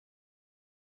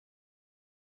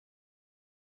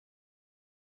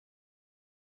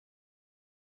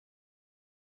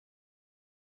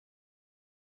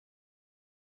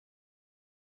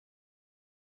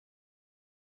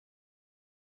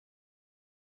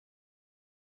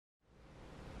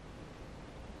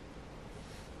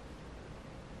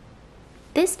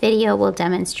This video will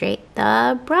demonstrate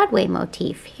the Broadway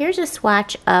motif. Here's a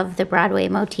swatch of the Broadway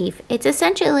motif. It's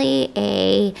essentially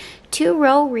a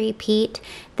 2-row repeat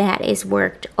that is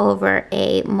worked over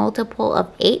a multiple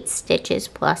of 8 stitches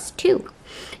plus 2.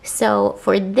 So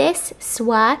for this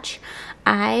swatch,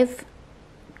 I've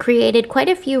created quite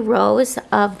a few rows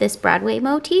of this Broadway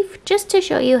motif just to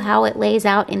show you how it lays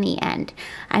out in the end.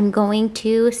 I'm going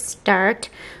to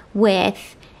start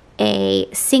with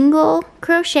a single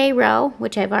crochet row,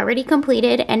 which I've already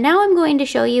completed, and now I'm going to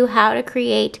show you how to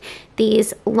create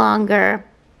these longer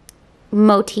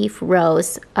motif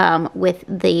rows with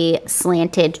the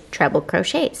slanted treble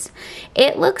crochets.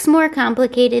 It looks more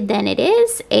complicated than it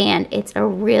is, and it's a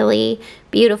really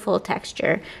beautiful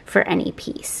texture for any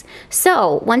piece.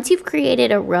 So once you've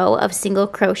created a row of single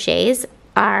crochets,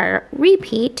 our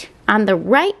repeat on the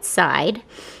right side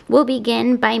will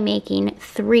begin by making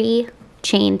 3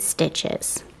 chain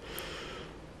stitches.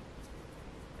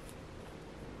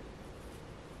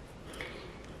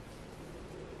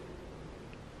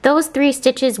 Those 3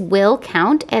 stitches will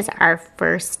count as our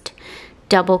first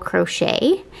double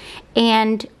crochet,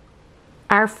 and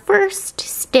our first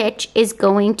stitch is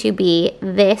going to be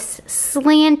this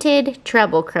slanted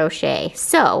treble crochet.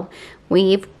 So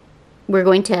we're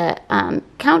going to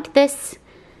count this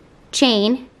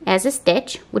chain as a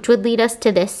stitch, which would lead us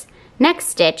to this next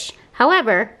stitch.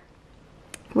 However,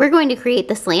 we're going to create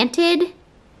the slanted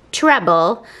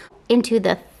treble into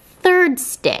the 3rd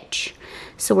stitch.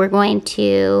 So we're going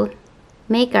to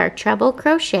make our treble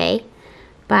crochet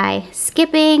by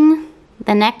skipping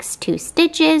the next 2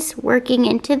 stitches, working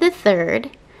into the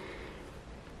 3rd.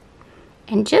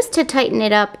 And just to tighten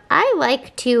it up, I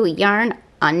like to yarn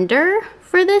under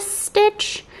for this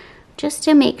stitch, just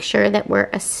to make sure that we're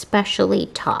especially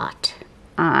taut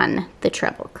on the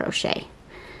treble crochet.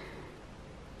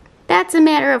 That's a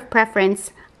matter of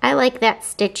preference. I like that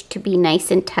stitch to be nice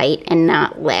and tight and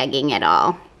not lagging at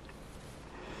all.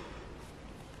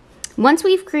 Once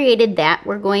we've created that,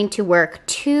 we're going to work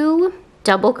 2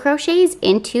 double crochets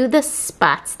into the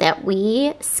spots that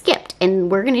we skipped, and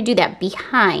we're going to do that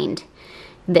behind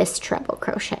this treble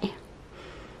crochet.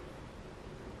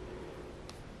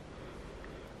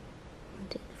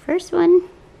 Do the first one.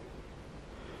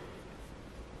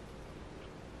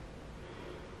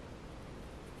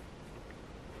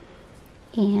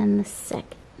 And the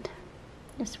second,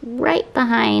 just right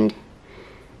behind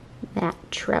that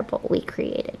treble we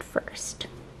created first.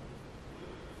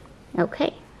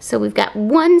 Okay, so we've got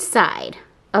one side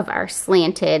of our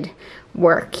slanted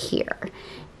work here.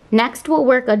 Next, we'll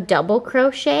work a double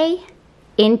crochet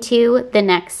into the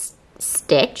next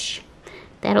stitch.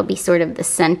 That'll be sort of the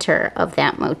center of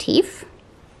that motif.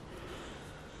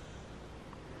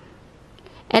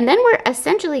 And then we're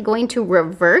essentially going to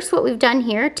reverse what we've done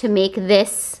here to make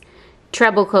this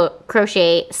treble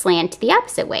crochet slant the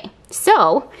opposite way.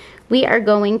 So we are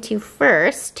going to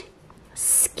first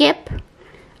skip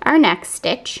our next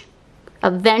stitch.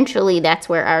 Eventually that's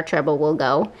where our treble will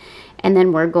go. And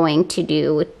then we're going to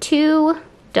do 2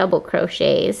 double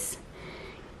crochets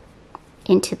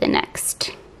into the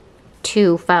next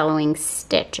 2 following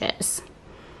stitches.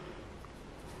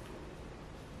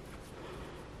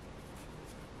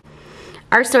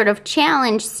 Our sort of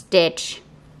challenge stitch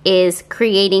is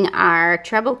creating our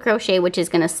treble crochet, which is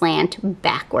going to slant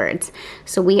backwards.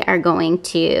 So we are going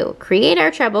to create our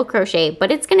treble crochet,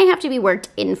 but it's going to have to be worked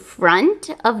in front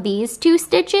of these 2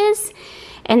 stitches.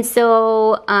 And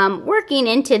so working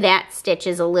into that stitch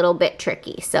is a little bit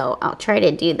tricky. So I'll try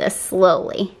to do this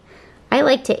slowly. I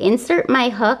like to insert my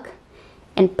hook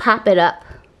and pop it up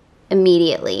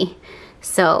immediately.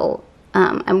 So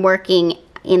I'm working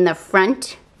in the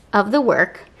front of the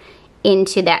work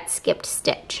into that skipped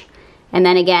stitch. And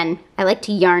then again, I like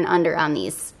to yarn under on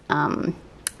these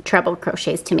treble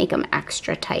crochets to make them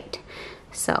extra tight.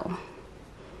 So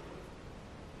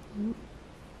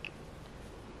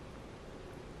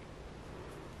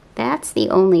that's the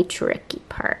only tricky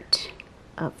part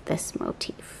of this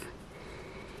motif.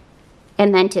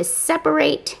 And then to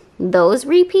separate those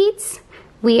repeats,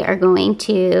 we are going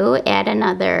to add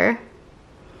another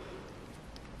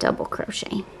double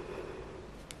crochet.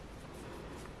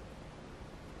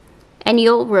 And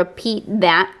you'll repeat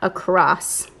that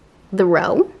across the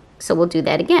row. So we'll do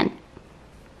that again.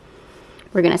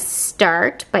 We're going to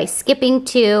start by skipping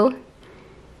 2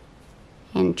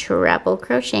 and treble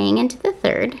crocheting into the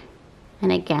 3rd.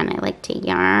 And again, I like to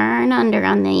yarn under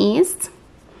on these.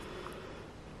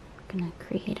 We're going to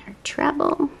create our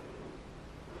treble.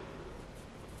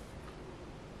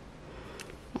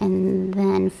 And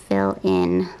then fill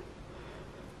in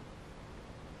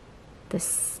the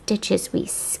stitches we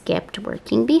skipped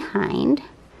working behind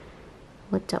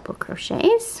with double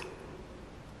crochets.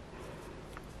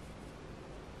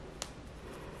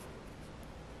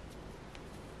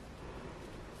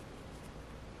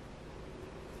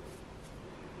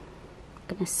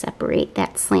 I'm going to separate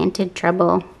that slanted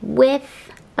treble with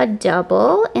a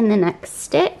double in the next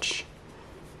stitch.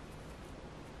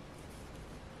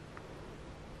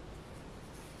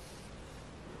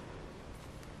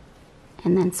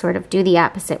 And then sort of do the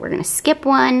opposite. We're going to skip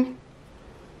one,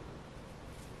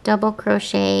 double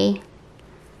crochet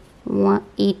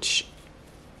each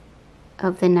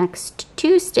of the next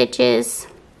 2 stitches,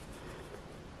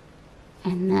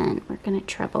 and then we're going to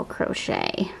treble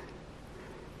crochet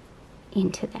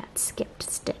into that skipped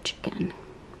stitch again.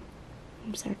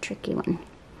 Here's our tricky one.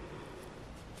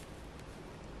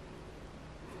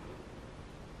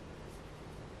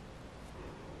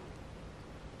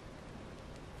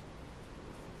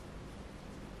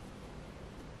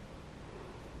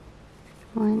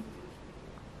 One,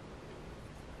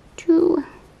 2,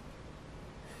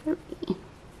 3.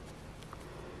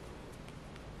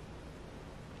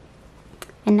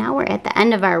 And now we're at the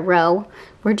end of our row.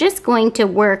 We're just going to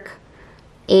work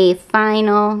a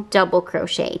final double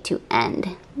crochet to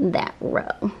end that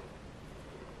row.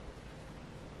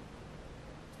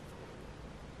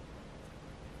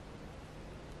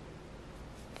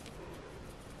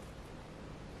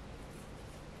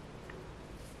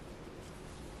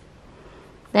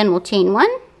 Then we'll chain 1,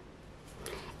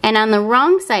 and on the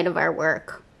wrong side of our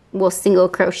work, we'll single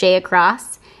crochet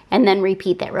across and then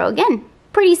repeat that row again.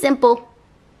 Pretty simple.